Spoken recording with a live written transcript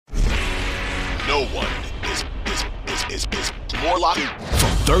No one is more locked in. From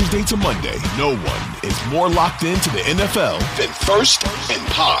Thursday to Monday, no one is more locked into the NFL than First and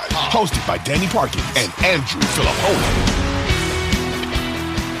Pod. Hosted by Danny Parkins and Andrew Filippone.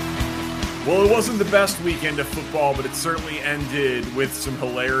 Well, it wasn't the best weekend of football, but it certainly ended with some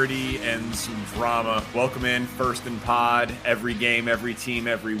hilarity and some drama. Welcome in, First and Pod. Every game, every team,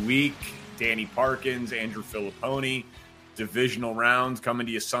 every week. Danny Parkins, Andrew Filippone. Divisional rounds coming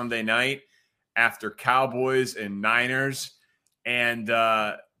to you Sunday night after Cowboys and Niners. And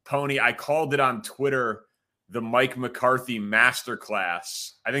Pony, I called it on Twitter the Mike McCarthy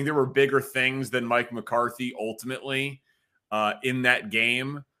masterclass. I think there were bigger things than Mike McCarthy ultimately in that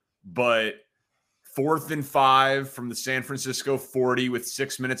game. But 4th and 5 from the San Francisco 40 with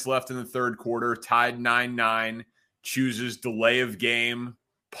 6 minutes left in the third quarter, tied 9-9, chooses delay of game,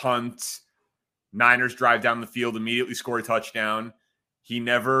 punt. Niners drive down the field, immediately score a touchdown.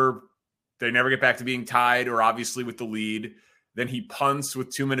 They never get back to being tied or obviously with the lead. Then he punts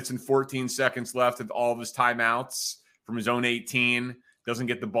with 2 minutes and 14 seconds left with all of his timeouts from his own 18. Doesn't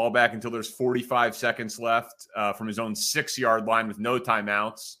get the ball back until there's 45 seconds left from his own 6-yard line with no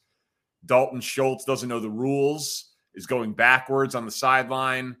timeouts. Dalton Schultz doesn't know the rules, is going backwards on the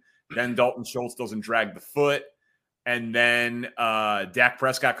sideline. Then Dalton Schultz doesn't drag the foot. And then Dak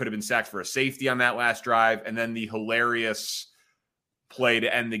Prescott could have been sacked for a safety on that last drive. And then the hilarious play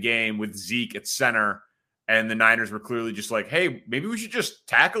to end the game with Zeke at center. And the Niners were clearly just like, hey, maybe we should just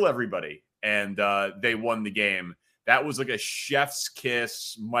tackle everybody. And they won the game. That was like a chef's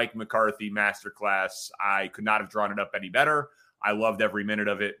kiss, Mike McCarthy masterclass. I could not have drawn it up any better. I loved every minute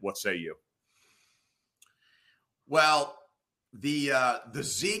of it. What say you? Well, the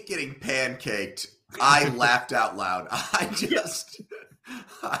Zeke getting pancaked, I laughed out loud.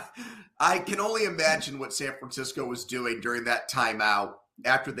 I can only imagine what San Francisco was doing during that timeout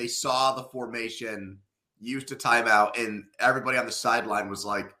after they saw the formation used a timeout, and everybody on the sideline was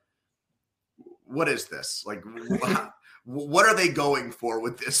like, what is this? Like, what are they going for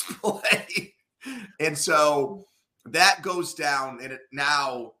with this play? And so that goes down, and it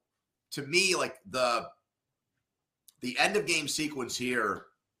now, to me, like the end of game sequence here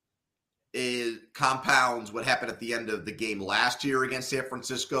compounds what happened at the end of the game last year against San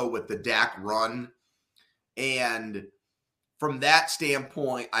Francisco with the Dak run. And from that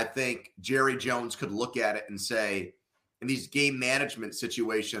standpoint, I think Jerry Jones could look at it and say, in these game management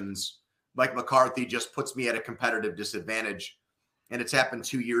situations, Mike McCarthy just puts me at a competitive disadvantage. And it's happened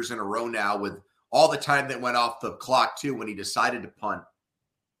 2 years in a row now with all the time that went off the clock, too, when he decided to punt.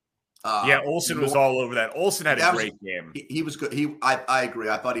 Olsen was all over that. Olsen had a great game. He was good. I agree.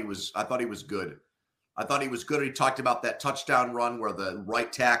 I thought he was good. I thought he was good. He talked about that touchdown run where the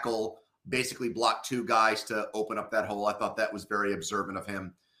right tackle basically blocked two guys to open up that hole. I thought that was very observant of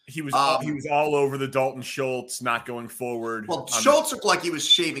him. He was all over the Dalton Schultz not going forward. Well, Schultz looked like he was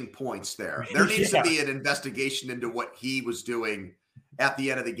shaving points there. There needs to be an investigation into what he was doing at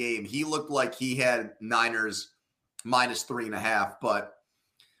the end of the game. He looked like he had Niners minus 3.5. But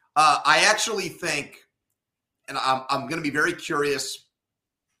I actually think, and I'm going to be very curious,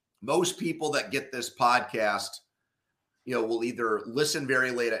 most people that get this podcast, will either listen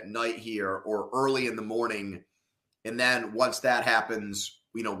very late at night here or early in the morning. And then once that happens,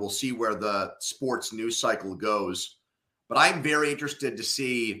 we'll see where the sports news cycle goes. But I'm very interested to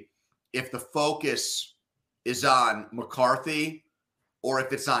see if the focus is on McCarthy or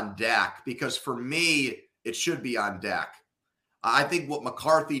if it's on Dak, because for me, it should be on Dak. I think what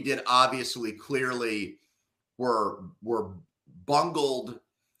McCarthy did, obviously, clearly, were bungled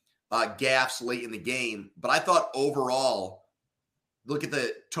gaffes late in the game. But I thought overall, look at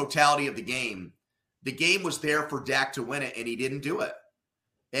the totality of the game. The game was there for Dak to win it, and he didn't do it.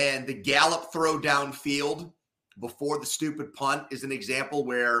 And the Gallup throw downfield before the stupid punt is an example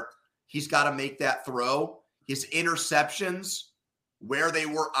where he's got to make that throw. His interceptions, where they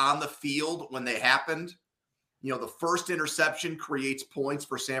were on the field when they happened, the first interception creates points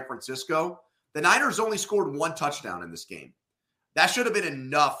for San Francisco. The Niners only scored one touchdown in this game. That should have been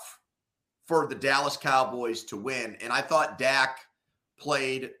enough for the Dallas Cowboys to win. And I thought Dak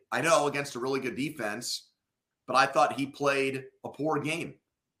played, I know, against a really good defense, but I thought he played a poor game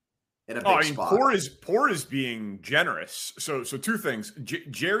in a big spot. Poor is being generous. So two things.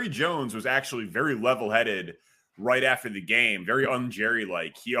 Jerry Jones was actually very level-headed right after the game, very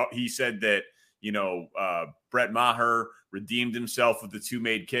un-Jerry-like. He said that, Brett Maher redeemed himself with the two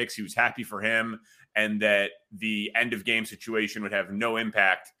made kicks. He was happy for him, and that the end of game situation would have no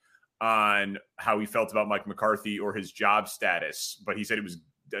impact on how he felt about Mike McCarthy or his job status. But he said it was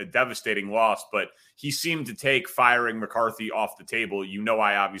a devastating loss, but he seemed to take firing McCarthy off the table.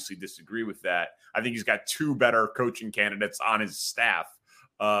 I obviously disagree with that. I think he's got two better coaching candidates on his staff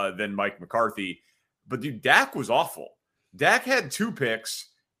than Mike McCarthy. But dude, Dak was awful. Dak had 2 picks.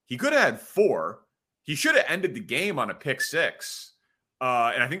 He could have had 4. He should have ended the game on a pick 6.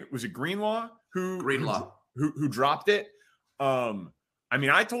 And I think it was Greenlaw who dropped it.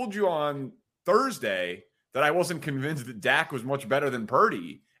 I told you on Thursday that I wasn't convinced that Dak was much better than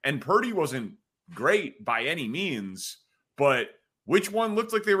Purdy. And Purdy wasn't great by any means, but which one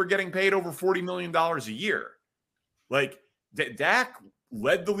looked like they were getting paid over $40 million a year? Like, Dak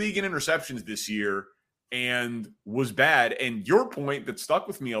led the league in interceptions this year and was bad. And your point that stuck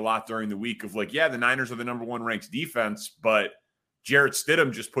with me a lot during the week of like, yeah, the Niners are the number 1 ranked defense, but Jarrett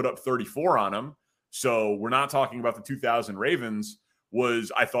Stidham just put up 34 on them. So we're not talking about the 2000 Ravens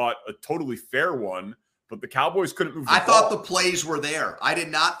was, I thought, a totally fair one. But the Cowboys couldn't move the ball. Thought the plays were there. I did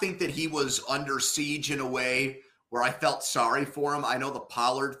not think that he was under siege in a way where I felt sorry for him. I know the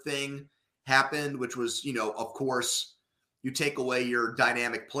Pollard thing happened, which was, of course, you take away your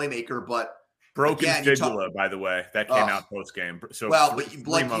dynamic playmaker, but broken fibula, by the way, that came out post game. So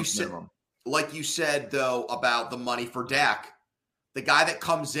like you said though about the money for Dak, the guy that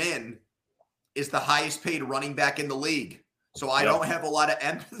comes in is the highest paid running back in the league. So I don't have a lot of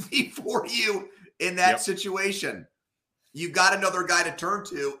empathy for you in that situation. You got another guy to turn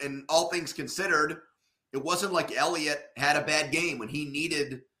to, and all things considered, it wasn't like Elliott had a bad game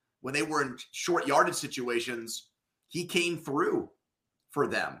when they were in short yardage situations. He came through for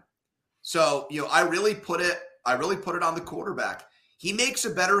them. So, I really put it on the quarterback. He makes a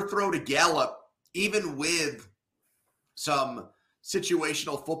better throw to Gallup, even with some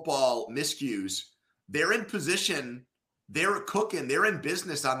situational football miscues. They're in position, they're cooking, they're in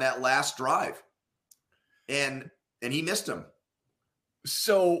business on that last drive. And he missed him.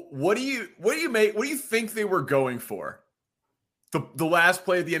 So what do you think they were going for? The last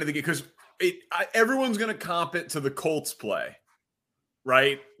play at the end of the game, because everyone's going to comp it to the Colts play,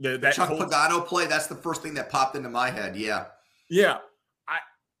 right? That Chuck Pagano play. That's the first thing that popped into my head. Yeah. Yeah.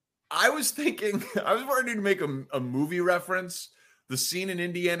 I was thinking, I was ready to make a movie reference. The scene in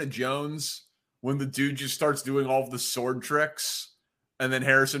Indiana Jones when the dude just starts doing all of the sword tricks. And then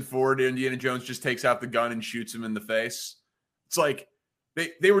Harrison Ford, Indiana Jones, just takes out the gun and shoots him in the face. It's like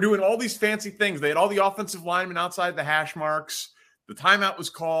they were doing all these fancy things. They had all the offensive linemen outside the hash marks. The timeout was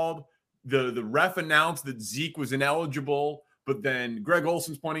called. The ref announced that Zeke was ineligible, but then Greg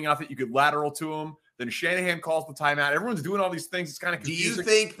Olson's pointing out that you could lateral to him. Then Shanahan calls the timeout. Everyone's doing all these things. It's kind of confusing. Do you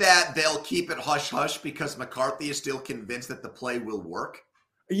think that they'll keep it hush-hush because McCarthy is still convinced that the play will work?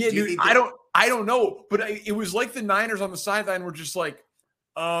 Yeah, dude, I don't know. But it was like the Niners on the sideline were just like,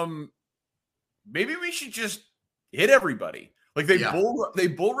 maybe we should just hit everybody. Like they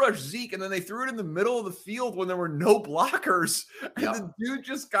bull rushed Zeke, and then they threw it in the middle of the field when there were no blockers, and the dude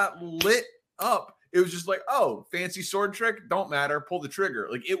just got lit up. It was just like, oh, fancy sword trick, don't matter, pull the trigger.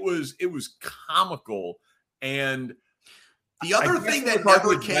 Like it was comical. And the other thing that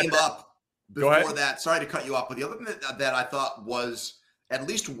never came up before that, sorry to cut you off, but the other thing that I thought was at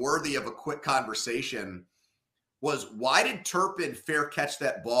least worthy of a quick conversation was, why did Turpin fair catch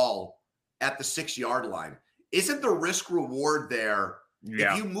that ball at the 6-yard line? Isn't the risk reward there?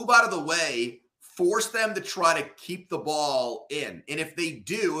 Yeah. If you move out of the way, force them to try to keep the ball in. And if they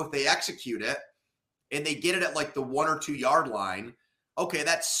execute it and they get it at like the 1 or 2 yard line, okay,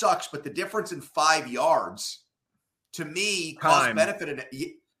 that sucks. But the difference in 5 yards to me cost benefit.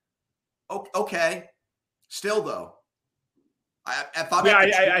 Okay. Still though,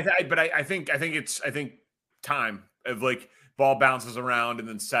 I think time of like ball bounces around and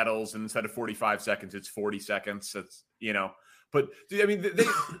then settles, and instead of 45 seconds, it's 40 seconds. That's, but I mean,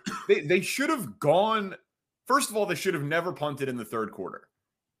 they should have gone. First of all, they should have never punted in the third quarter.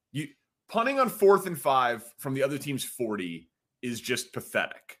 Punting on 4th and 5 from the other team's 40 is just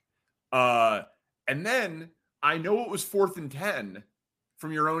pathetic. And then I know it was 4th and 10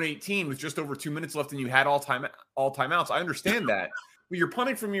 from your own 18 with just over 2 minutes left, and you had all timeouts. I understand that, but you're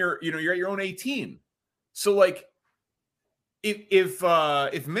punting from you're at your own 18. So like,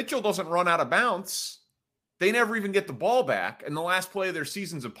 if Mitchell doesn't run out of bounds, they never even get the ball back, and the last play of their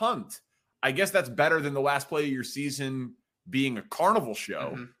season's a punt. I guess that's better than the last play of your season being a carnival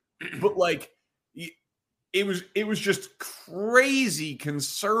show. Mm-hmm. But like, it was just crazy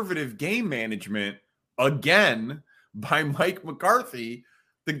conservative game management again by Mike McCarthy.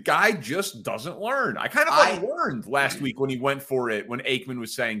 The guy just doesn't learn. I kind of learned last week when he went for it when Aikman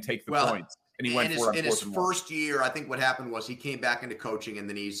was saying take the points. And he went for it in his first year. I think what happened was he came back into coaching, and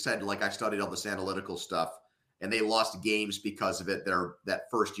then he said, like, I studied all this analytical stuff. and they lost games because of it. That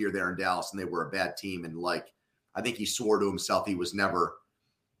first year there in Dallas, and they were a bad team. And I think he swore to himself he was never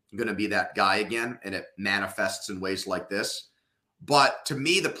going to be that guy again, and it manifests in ways like this. But to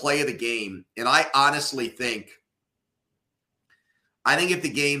me, the play of the game, and I honestly think if the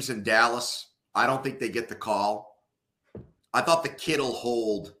game's in Dallas, I don't think they get the call. I thought the Kittle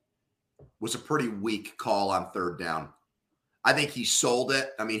hold was a pretty weak call on third down. I think he sold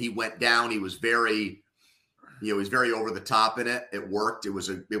it. I mean, he went down. He was very, very over the top in it. It worked.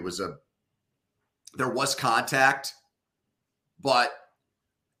 There was contact. But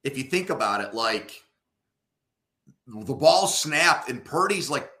if you think about it, the ball snapped and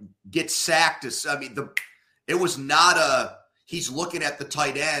Purdy's gets sacked. It was not he's looking at the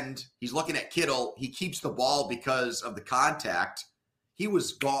tight end. He's looking at Kittle. He keeps the ball because of the contact. He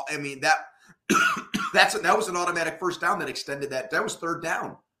was gone. I mean, that was an automatic first down that extended that. That was third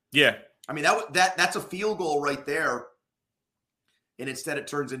down. Yeah. I mean, that's a field goal right there. And instead it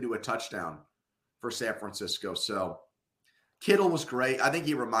turns into a touchdown for San Francisco. So Kittle was great. I think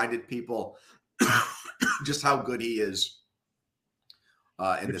he reminded people just how good he is.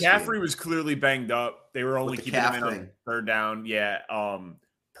 McCaffrey was clearly banged up. They were only keeping him in on third down. Yeah.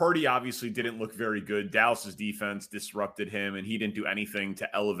 Purdy obviously didn't look very good. Dallas's defense disrupted him, and he didn't do anything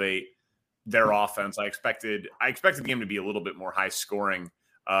to elevate their offense. I expected the game to be a little bit more high scoring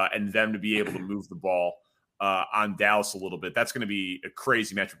and them to be able to move the ball on Dallas a little bit. That's going to be a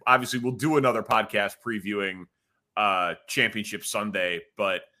crazy matchup. Obviously, we'll do another podcast previewing Championship Sunday,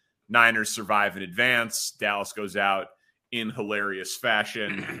 but Niners survive in advance. Dallas goes out in hilarious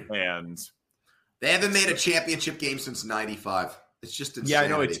fashion, and they haven't made a championship game since '95. It's just insanity. Yeah, I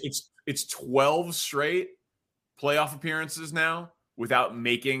know it's 12 straight playoff appearances now without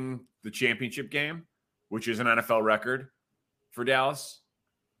making the championship game, which is an NFL record for Dallas.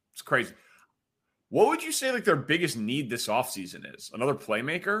 It's crazy. What would you say their biggest need this offseason is? Another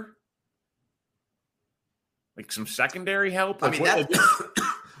playmaker? Some secondary help?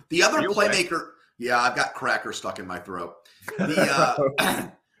 The other playmaker. Yeah, I've got cracker stuck in my throat.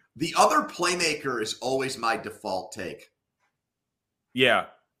 The other playmaker is always my default take. Yeah.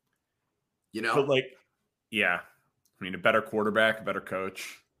 But yeah. I mean, a better quarterback, a better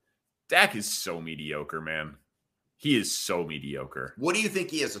coach. Dak is so mediocre, man. He is so mediocre. What do you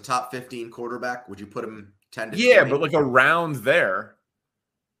think he is? A top 15 quarterback? Would you put him 10 to 20? Yeah, but around there.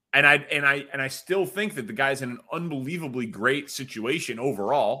 And I still think that the guy's in an unbelievably great situation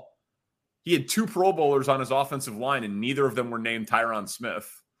overall. He had 2 Pro Bowlers on his offensive line, and neither of them were named Tyron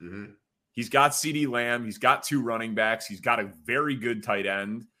Smith. Mm-hmm. He's got CeeDee Lamb. He's got 2 running backs. He's got a very good tight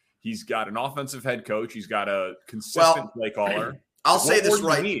end. He's got an offensive head coach. He's got a consistent play caller. I'll say this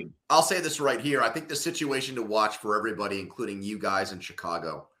right here. I think the situation to watch for everybody, including you guys in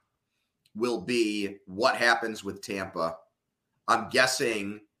Chicago, will be what happens with Tampa. I'm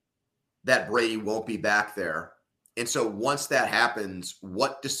guessing that Brady won't be back there. And so once that happens,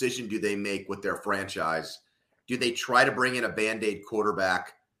 what decision do they make with their franchise? Do they try to bring in a Band-Aid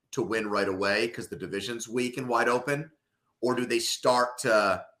quarterback to win right away because the division's weak and wide open? Or do they start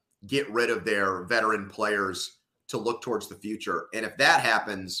to get rid of their veteran players to look towards the future? And if that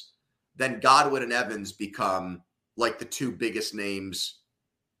happens, then Godwin and Evans become the 2 biggest names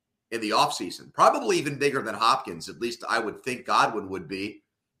in the offseason. Probably even bigger than Hopkins. At least I would think Godwin would be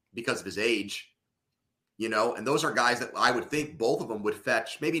because of his age. And those are guys that I would think both of them would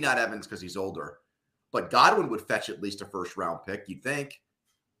fetch, maybe not Evans because he's older, but Godwin would fetch at least a first-round pick, you'd think.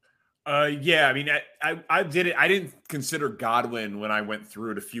 Yeah, I mean, I did it. I didn't consider Godwin when I went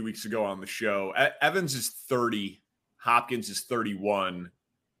through it a few weeks ago on the show. Evans is 30. Hopkins is 31.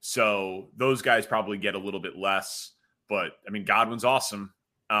 So those guys probably get a little bit less. But, I mean, Godwin's awesome.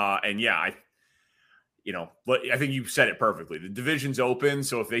 And, yeah, I think you said it perfectly. The division's open,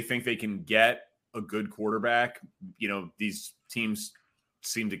 so if they think they can get a good quarterback, these teams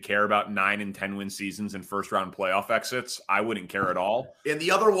seem to care about 9 and 10 win seasons and first round playoff exits. I wouldn't care at all. And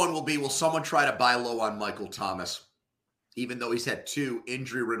the other one will someone try to buy low on Michael Thomas, even though he's had 2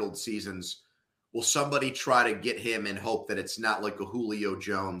 injury riddled seasons? Will somebody try to get him and hope that it's not like a Julio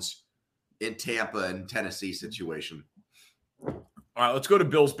Jones in Tampa and Tennessee situation? All right, let's go to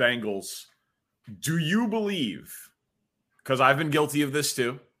Bills Bengals. Do you believe, because I've been guilty of this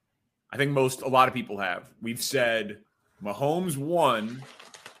too, I think a lot of people have. We've said Mahomes 1,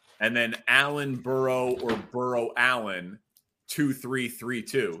 and then Allen Burrow or Burrow Allen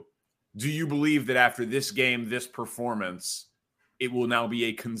 2-3-3-2. Do you believe that after this game, this performance, it will now be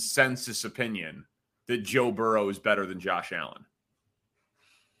a consensus opinion that Joe Burrow is better than Josh Allen?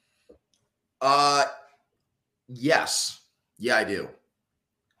 Yes. Yeah, I do.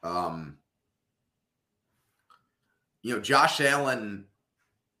 Josh Allen,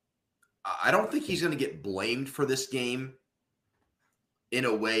 I don't think he's going to get blamed for this game in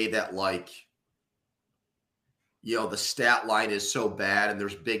a way that, the stat line is so bad and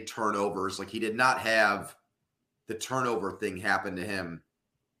there's big turnovers. Like, he did not have the turnover thing happen to him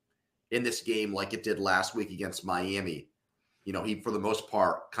in this game like it did last week against Miami. He, for the most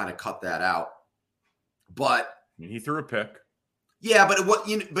part, kind of cut that out. But he threw a pick. Yeah, but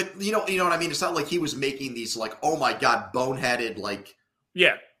you know what I mean? It's not like he was making these oh my God, boneheaded,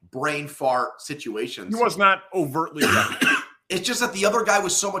 brain fart situations. He was not overtly. It's just that the other guy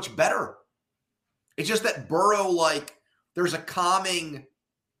was so much better. It's just that Burrow, there's a calming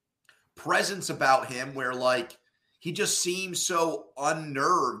presence about him where, he just seems so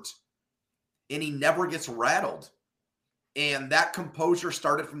unnerved and he never gets rattled. And that composure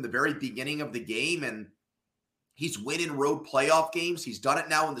started from the very beginning of the game, and he's winning road playoff games. He's done it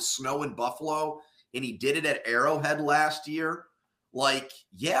now in the snow in Buffalo, and he did it at Arrowhead last year.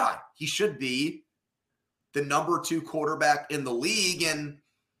 Yeah, he should be the number 2 quarterback in the league. And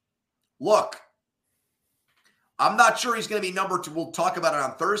look, I'm not sure he's going to be number 2. We'll talk about it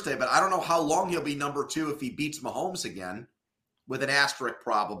on Thursday, but I don't know how long he'll be number 2 if he beats Mahomes again, with an asterisk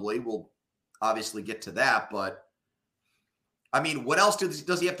probably. We'll obviously get to that, but I mean, what else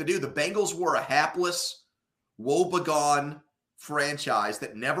does he have to do? The Bengals were a hapless, woebegone franchise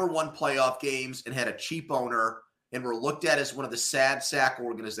that never won playoff games and had a cheap owner and were looked at as one of the sad sack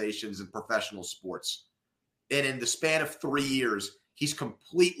organizations in professional sports. And in the span of 3 years, he's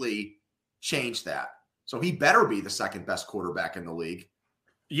completely changed that. So he better be the second best quarterback in the league.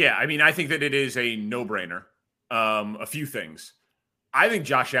 Yeah, I mean, I think that it is a no-brainer. A few things. I think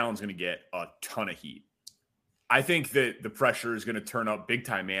Josh Allen's going to get a ton of heat. I think that the pressure is going to turn up big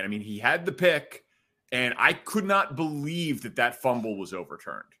time, man. I mean, he had the pick, and I could not believe that fumble was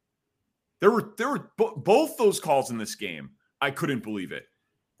overturned. There were both those calls in this game. I couldn't believe it.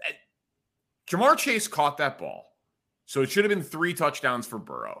 Ja'Marr Chase caught that ball, so it should have been 3 touchdowns for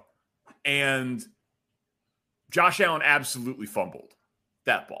Burrow. And Josh Allen absolutely fumbled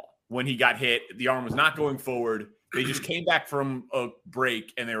that ball. When he got hit, the arm was not going forward. They just came back from a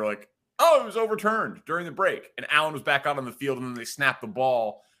break, and they were like, oh, it was overturned during the break. And Allen was back out on the field, and then they snapped the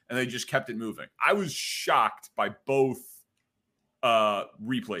ball, and they just kept it moving. I was shocked by both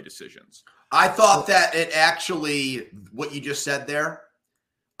replay decisions. I thought that it actually, what you just said there,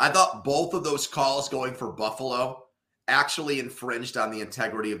 I thought both of those calls going for Buffalo actually infringed on the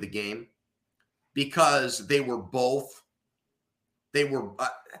integrity of the game, because it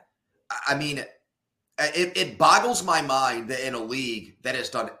boggles my mind that in a league that has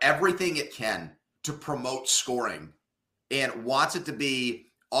done everything it can to promote scoring and wants it to be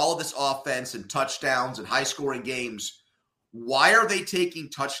all of this offense and touchdowns and high-scoring games, why are they taking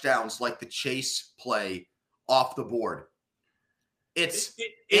touchdowns like the Chase play off the board? It's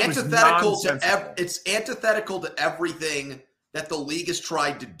antithetical to everything that the league has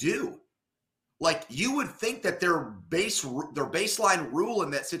tried to do. You would think that their baseline rule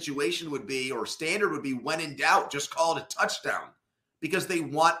in that situation would be, or standard would be, when in doubt, just call it a touchdown, because they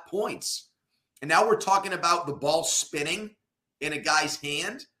want points. And now we're talking about the ball spinning in a guy's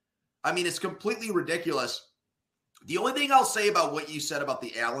hand. I mean, it's completely ridiculous. The only thing I'll say about what you said about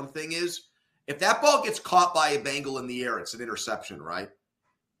the Allen thing is, if that ball gets caught by a Bengal in the air, it's an interception, right?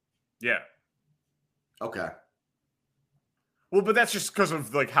 Yeah. Okay. Well, but that's just because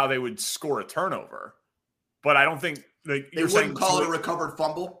of how they would score a turnover. But I don't think they wouldn't call it a recovered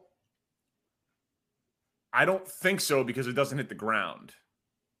fumble. I don't think so, because it doesn't hit the ground.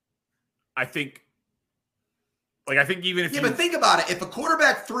 I think even if but think about it. If a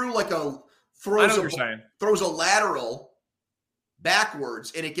quarterback throws a lateral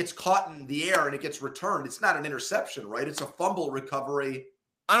backwards and it gets caught in the air and it gets returned, it's not an interception, right? It's a fumble recovery.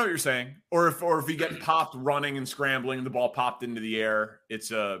 I know what you're saying. Or if you get popped running and scrambling and the ball popped into the air,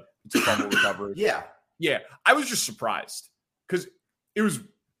 it's a fumble recovery. Yeah. Yeah. I was just surprised because it was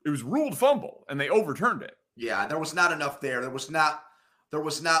ruled fumble and they overturned it. Yeah, there was not enough there. There was not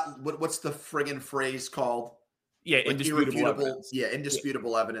what's the friggin' phrase called? Yeah, indisputable evidence. Yeah,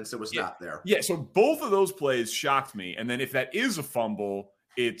 indisputable evidence. It was not there. Yeah, so both of those plays shocked me. And then if that is a fumble,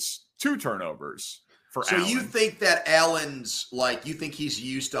 it's 2 turnovers. So Allen. You think that Allen's you think he's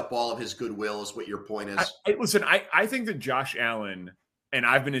used up all of his goodwill is what your point is? Listen, I think that Josh Allen, and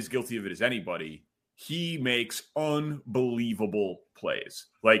I've been as guilty of it as anybody, he makes unbelievable plays.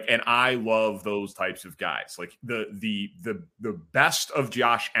 And I love those types of guys. The best of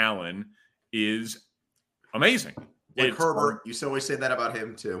Josh Allen is amazing. Herbert, you always say that about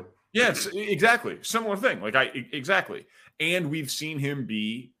him too. Yes, exactly. Similar thing. Exactly. And we've seen him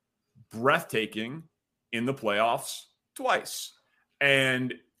be breathtaking in the playoffs twice.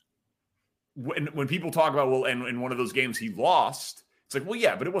 And when people talk about, well, and in one of those games he lost, it's like, well,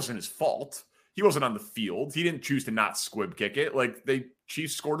 yeah, but it wasn't his fault. He wasn't on the field. He didn't choose to not squib kick it. Like,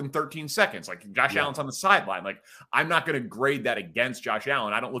 Chiefs scored in 13 seconds. Like, Josh Allen's on the sideline. Like, I'm not going to grade that against Josh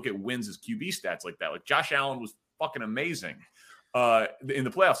Allen. I don't look at wins as QB stats like that. Like, Josh Allen was fucking amazing in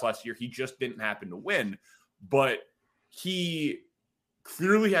the playoffs last year. He just didn't happen to win. But he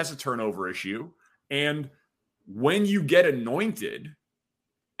clearly has a turnover issue. And when you get anointed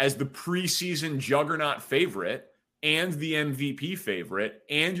as the preseason juggernaut favorite and the MVP favorite,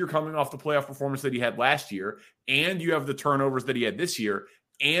 and you're coming off the playoff performance that he had last year, and you have the turnovers that he had this year,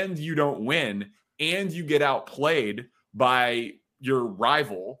 and you don't win, and you get outplayed by your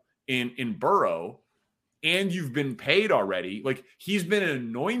rival in Burrow, and you've been paid already. Like, he's been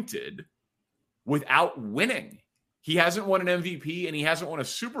anointed without winning. He hasn't won an MVP, and he hasn't won a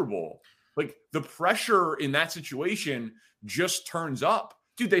Super Bowl. Like, the pressure in that situation just turns up.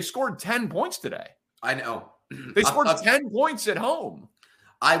 Dude, they scored 10 points today. I know. They scored 10 points at home.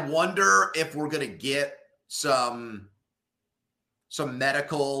 I wonder if we're going to get some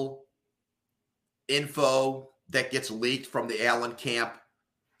medical info that gets leaked from the Allen camp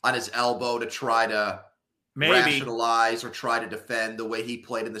on his elbow to try to rationalize or try to defend the way he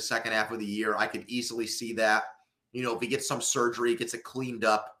played in the second half of the year. I could easily see that. You know, if he gets some surgery, gets it cleaned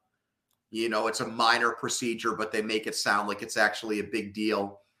up, you know, it's a minor procedure, but they make it sound like it's actually a big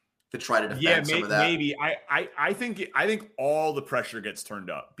deal to try to defend some of that. Maybe. I think all the pressure gets turned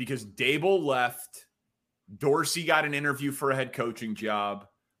up because Dable left. Dorsey got an interview for a head coaching job.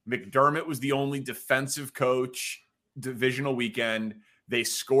 McDermott was the only defensive coach divisional weekend. They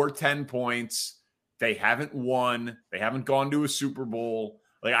scored 10 points. They haven't won. They haven't gone to a Super Bowl.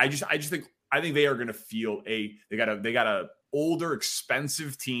 Like, I think they are going to feel they got a older,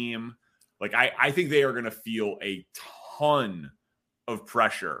 expensive team. Like, I think they are going to feel a ton of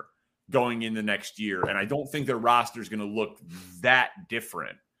pressure going into next year. And I don't think their roster is going to look that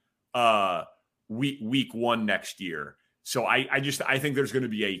different week one next year. So I think there's going to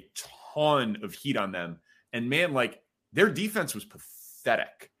be a ton of heat on them. And man, like, their defense was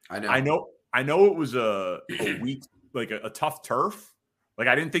pathetic. I know it was a weak, like a tough turf. Like,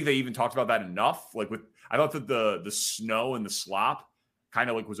 I didn't think they even talked about that enough. Like, I thought that the snow and the slop kind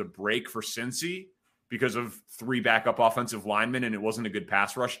of like was a break for Cincy because of 3 backup offensive linemen, and it wasn't a good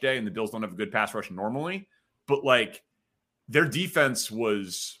pass rush day, and the Bills don't have a good pass rush normally. But, like, their defense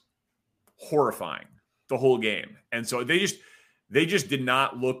was horrifying the whole game. And so they just did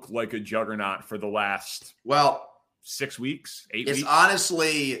not look like a juggernaut for the last 6 weeks, 8 weeks. It's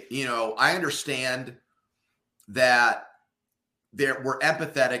honestly, you know, I understand that we're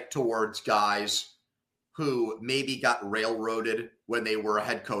empathetic towards guys who maybe got railroaded when they were a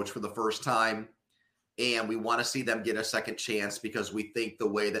head coach for the first time. And we want to see them get a second chance because we think the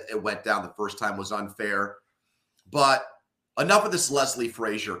way that it went down the first time was unfair. But enough of this Leslie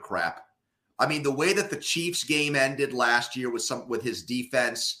Frazier crap. I mean, the way that the Chiefs game ended last year with his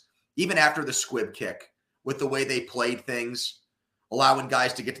defense, even after the squib kick, with the way they played things, allowing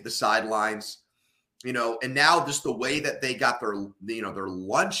guys to get to the sidelines, you know, and now just the way that they got their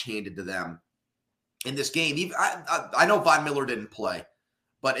lunch handed to them in this game. Even I know Von Miller didn't play,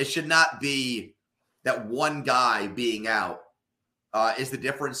 but it should not be that one guy being out is the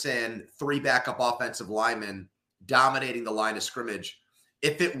difference in 3 backup offensive linemen dominating the line of scrimmage.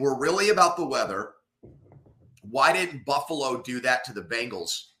 If it were really about the weather, why didn't Buffalo do that to the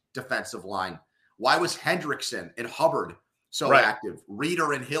Bengals defensive line? Why was Hendrickson and Hubbard so active?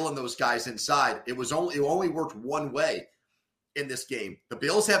 Reeder and Hill and those guys inside. It only worked one way in this game. The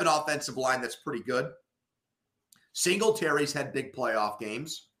Bills have an offensive line that's pretty good. Singletary's had big playoff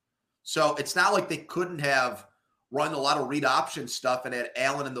games. So it's not like they couldn't have run a lot of read option stuff and had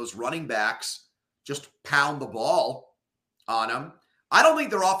Allen and those running backs just pound the ball on them. I don't think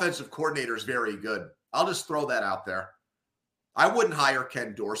their offensive coordinator is very good. I'll just throw that out there. I wouldn't hire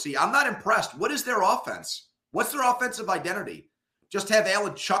Ken Dorsey. I'm not impressed. What is their offense? What's their offensive identity? Just have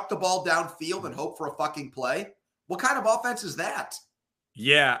Allen chuck the ball downfield and hope for a fucking play? What kind of offense is that?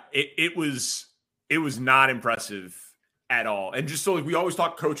 Yeah, it was not impressive at all. And just so, like, we always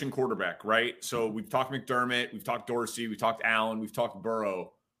talk coach and quarterback, right? So we've talked McDermott, we've talked Dorsey, we've talked Allen, we've talked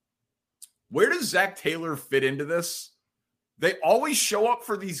Burrow. Where does Zach Taylor fit into this? They always show up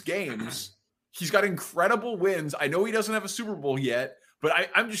for these games. He's got incredible wins. I know he doesn't have a Super Bowl yet, but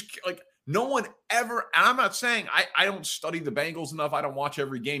I'm just like, no one ever, and I'm not saying I don't study the Bengals enough. I don't watch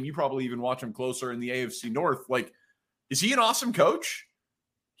every game. You probably even watch them closer in the AFC North. Like, is he an awesome coach?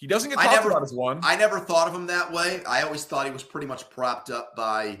 He doesn't get talked about as one. I never thought of him that way. I always thought he was pretty much propped up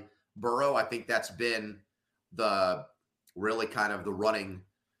by Burrow. I think that's been the really kind of the running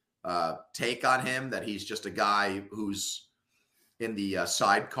take on him, that he's just a guy who's in the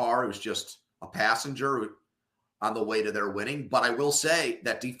sidecar, who's just a passenger on the way to their winning. But I will say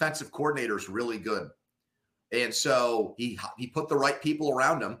that defensive coordinator is really good. And so he put the right people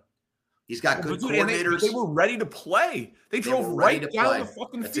around him. He's got good coordinators. They were ready to play. They drove right down the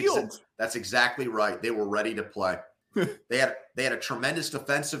fucking field. That's exactly right. They were ready to play. They had a tremendous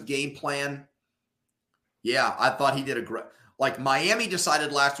defensive game plan. Yeah, I thought he did a great. Like, Miami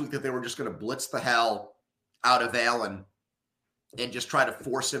decided last week that they were just going to blitz the hell out of Allen and just try to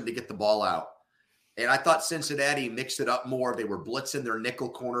force him to get the ball out. And I thought Cincinnati mixed it up more. They were blitzing their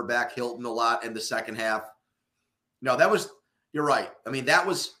nickel cornerback Hilton a lot in the second half. No, you're right. I mean, that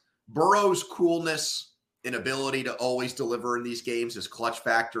was Burrow's coolness and ability to always deliver in these games. His clutch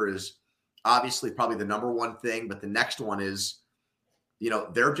factor is obviously probably the number one thing, but the next one is,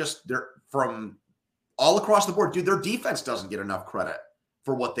 they're from all across the board. Dude, their defense doesn't get enough credit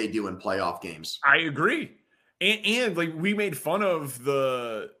for what they do in playoff games. I agree. And like, we made fun of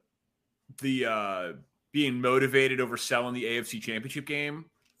the being motivated over selling the AFC Championship game.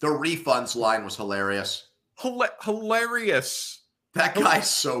 The refunds line was hilarious. Hilarious. That guy's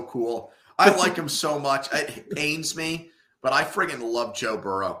so cool. I like him so much. It pains me, but I friggin' love Joe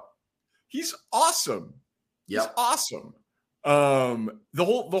Burrow. He's awesome. Yep. He's awesome. The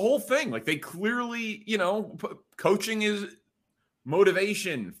whole thing, like, they clearly, coaching is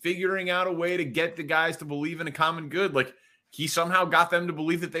motivation, figuring out a way to get the guys to believe in a common good. Like, he somehow got them to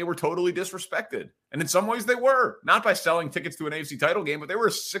believe that they were totally disrespected. And in some ways they were, not by selling tickets to an AFC title game, but they were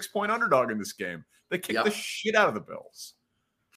a 6-point underdog in this game. They kicked the shit out of the Bills.